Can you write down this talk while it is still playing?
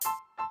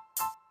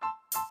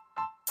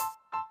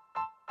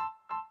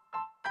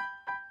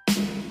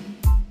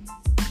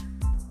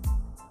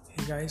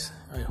guys,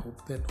 I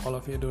hope that all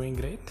of you are doing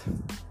great.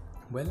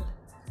 Well,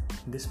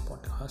 this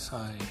podcast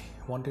I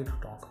wanted to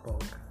talk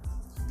about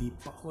the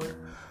power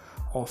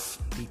of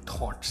the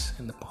thoughts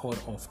and the power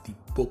of the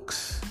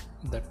books,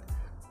 that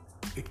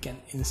it can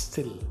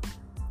instill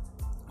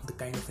the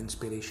kind of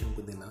inspiration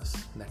within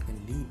us that can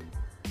lead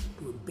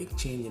to a big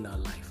change in our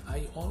life.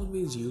 I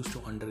always used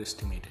to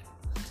underestimate it.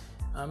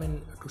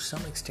 To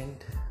some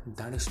extent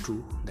that is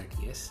true, that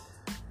yes,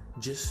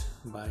 just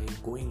by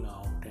going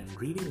out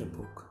and reading a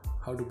book,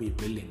 how to be a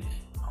billionaire,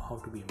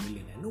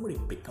 nobody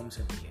becomes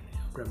a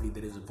millionaire. Probably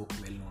there is a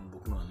well-known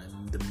book known as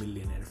The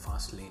Millionaire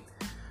Fast Lane.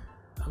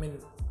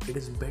 It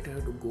is better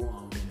to go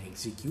out and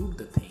execute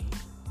the thing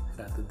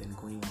rather than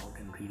going out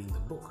and reading the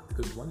book,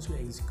 because once you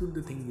execute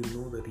the thing, you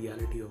know the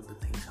reality of the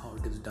things, how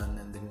it is done,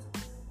 and then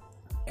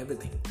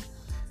everything.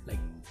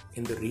 Like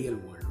in the real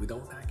world,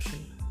 without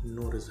action,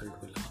 no result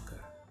will occur.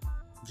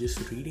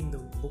 Just reading the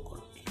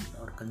book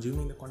or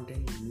consuming the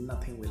content,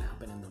 nothing will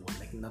happen in the world.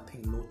 No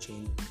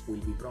change will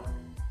be brought.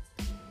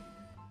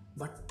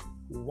 But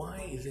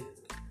why is it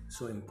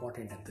so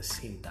important at the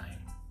same time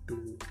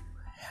to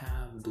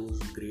have those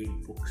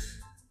great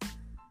books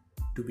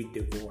to be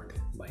devoured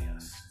by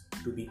us,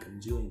 to be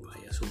consumed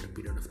by us over a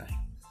period of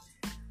time?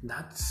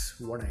 That's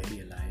what I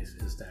realize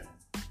is that,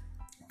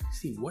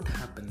 see, what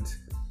happens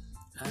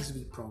as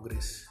we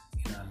progress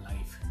in our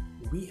life,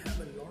 we have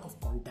a lot of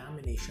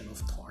contamination of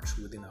thoughts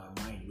within our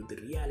mind, with the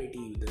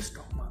reality, with the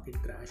stock market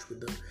crash,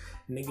 with the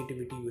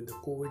negativity, with the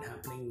COVID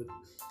happening, with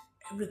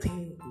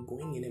everything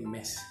going in a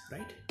mess,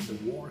 right? The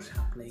wars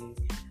happening,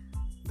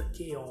 the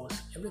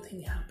chaos,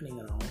 everything happening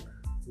around,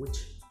 which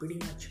pretty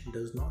much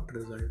does not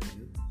result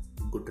in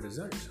good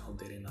results out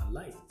there in our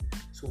life.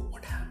 So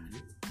what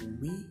happens?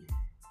 We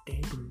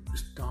tend to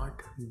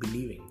start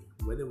believing,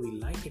 whether we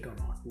like it or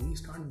not, we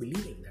start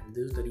believing that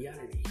this is the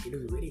reality. It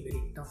is very,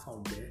 very tough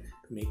out there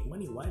to make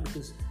money. Why?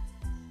 Because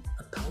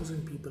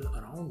 1,000 people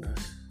around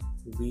us,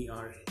 we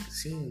are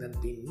seeing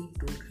that they need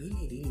to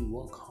really, really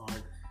work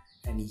hard,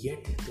 and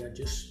yet they are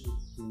just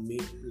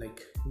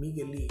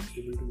meagerly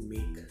able to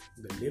make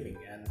the living,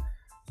 and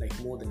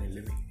more than a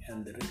living.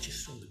 And the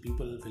richest of the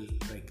people will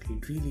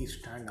really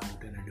stand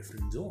out in a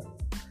different zone.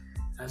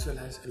 As well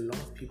as a lot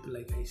of people,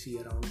 I see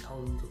around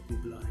thousands of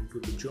people are into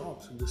the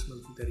job. So this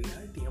must be the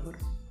reality. Our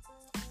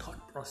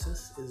thought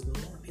process is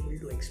not able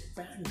to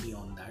expand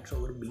beyond that.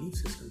 So our belief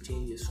system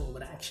changes, so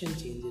our action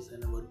changes,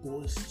 and our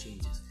goals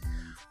changes.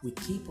 We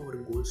keep our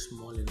goals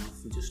small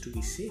enough just to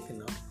be safe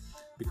enough,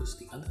 because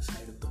the other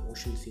side of the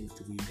ocean seems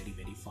to be very,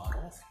 very far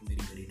off,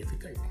 very, very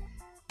difficult.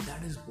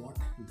 That is what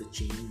the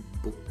Chain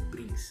book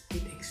brings.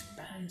 It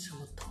expands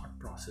our thought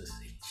process.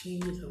 It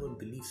changes our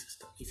belief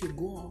system. If you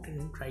go out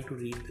and try to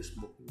read this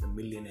book, The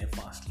Millionaire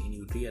Fast Lane,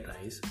 you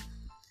realize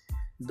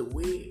the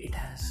way it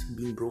has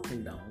been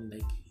broken down.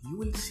 You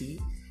will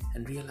see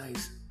and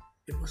realize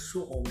it was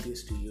so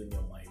obvious to you in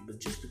your mind, but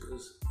just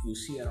because you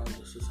see around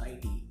the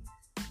society,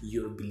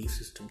 your belief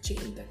system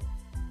changed, that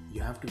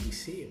you have to be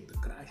safe. The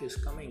crash is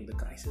coming. The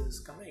crisis is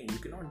coming. You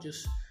cannot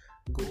just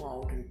go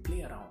out and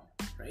play around,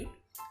 right?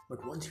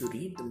 But once you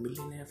read The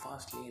Millionaire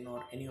Fast Lane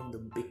or any of the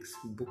big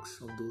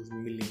books of those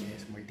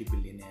millionaires,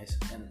 multi-billionaires,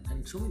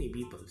 and so many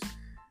people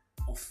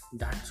of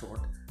that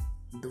sort,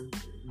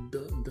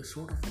 the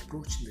sort of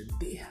approach that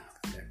they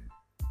have, that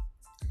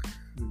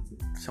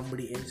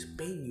somebody else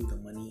paying you the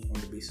money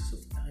on the basis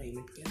of time,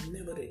 it can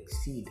never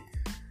exceed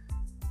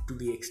to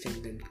the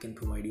extent that it can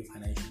provide you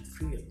financial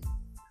freedom.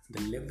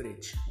 The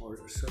leverage,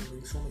 or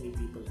serving so many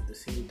people at the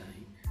same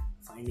time,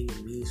 finding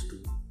a means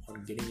to, or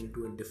getting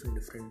into a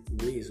different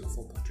ways of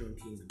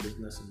opportunity in the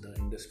business, in the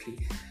industry,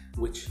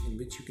 in which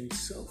you can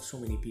serve so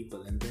many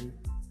people, and then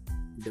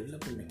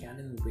develop a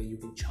mechanism where you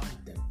can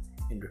charge them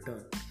in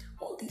return.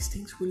 All these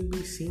things will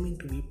be seeming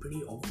to be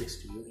pretty obvious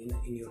to you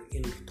in your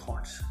inner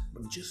thoughts,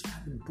 but just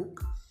having a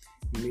book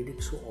made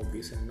it so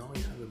obvious, and now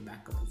you have a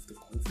backup of the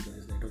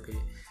confidence that,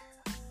 okay,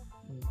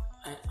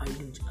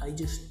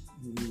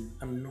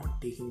 I'm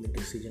not taking the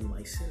decision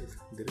myself.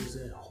 There is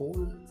a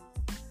whole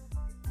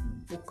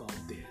book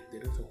out there.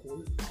 There is a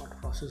whole thought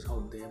process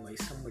out there by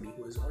somebody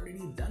who has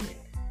already done it.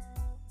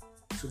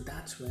 So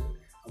that's when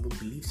our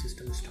belief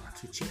system starts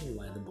to change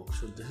via the book.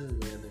 So this is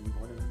where the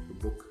importance of the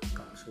book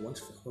comes. So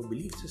once our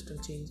belief system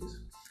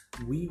changes,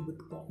 we with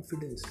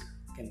confidence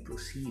can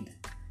proceed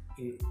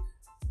in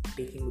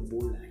taking the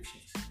bold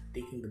actions,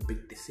 taking the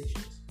big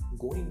decisions,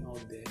 going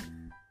out there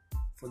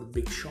for the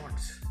big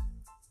shots.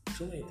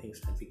 So many things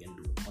that we can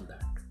do on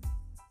that.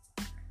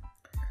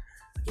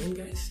 Again,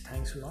 guys,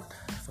 thanks a lot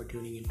for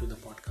tuning into the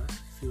podcast.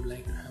 If you'd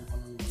like to have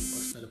one-on-one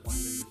personal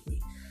appointment with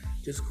me,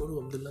 just go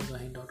to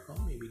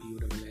abdullahzahid.com,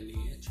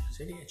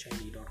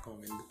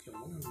 abdullahzahid.com, and book your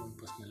one-on-one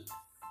personal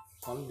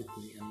call with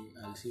me, and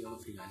I'll see all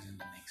of you guys in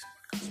the next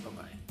podcast.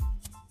 Bye-bye.